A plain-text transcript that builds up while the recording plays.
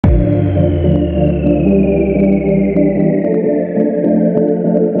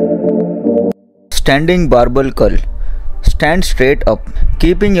Standing barbell curl. Stand straight up,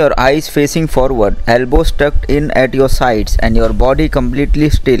 keeping your eyes facing forward, elbows tucked in at your sides and your body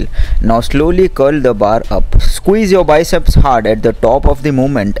completely still. Now slowly curl the bar up. Squeeze your biceps hard at the top of the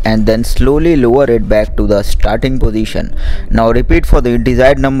movement and then slowly lower it back to the starting position. Now repeat for the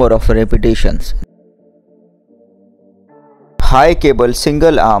desired number of repetitions. High cable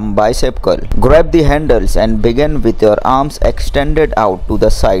single arm bicep curl. Grab the handles and begin with your arms extended out to the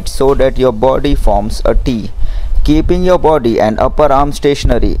side so that your body forms a T. Keeping your body and upper arm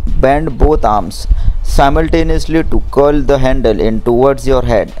stationary, bend both arms simultaneously to curl the handle in towards your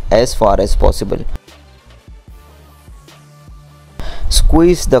head as far as possible.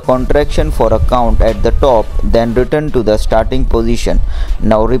 Squeeze the contraction for a count at the top, then return to the starting position.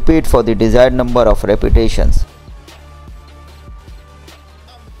 Now repeat for the desired number of repetitions.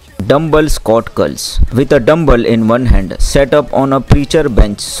 Dumbbell squat curls. With a dumbbell in one hand, set up on a preacher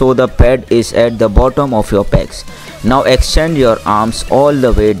bench so the pad is at the bottom of your pecs. Now extend your arms all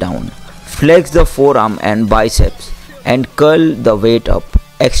the way down. Flex the forearm and biceps and curl the weight up.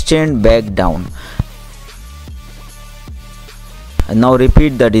 Extend back down. Now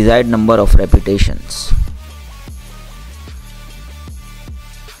repeat the desired number of repetitions.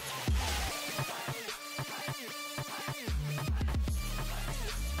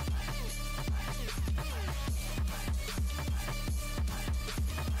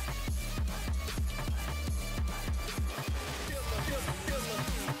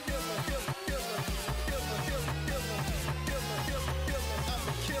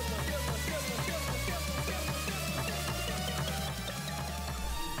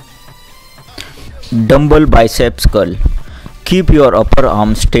 Dumbbell biceps curl. Keep your upper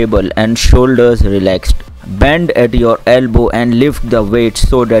arm stable and shoulders relaxed. Bend at your elbow and lift the weight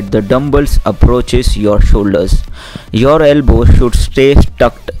so that the dumbbells approaches your shoulders. Your elbow should stay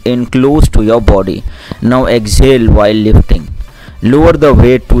tucked in close to your body. Now exhale while lifting. Lower the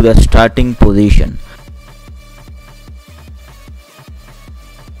weight to the starting position.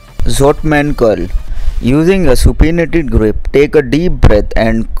 Zottman curl. Using a supinated grip, take a deep breath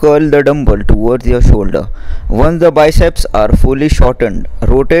and curl the dumbbell towards your shoulder. Once the biceps are fully shortened,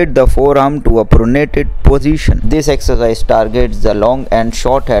 rotate the forearm to a pronated position. This exercise targets the long and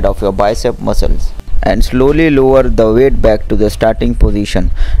short head of your bicep muscles and slowly lower the weight back to the starting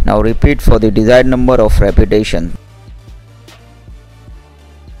position. Now repeat for the desired number of repetitions.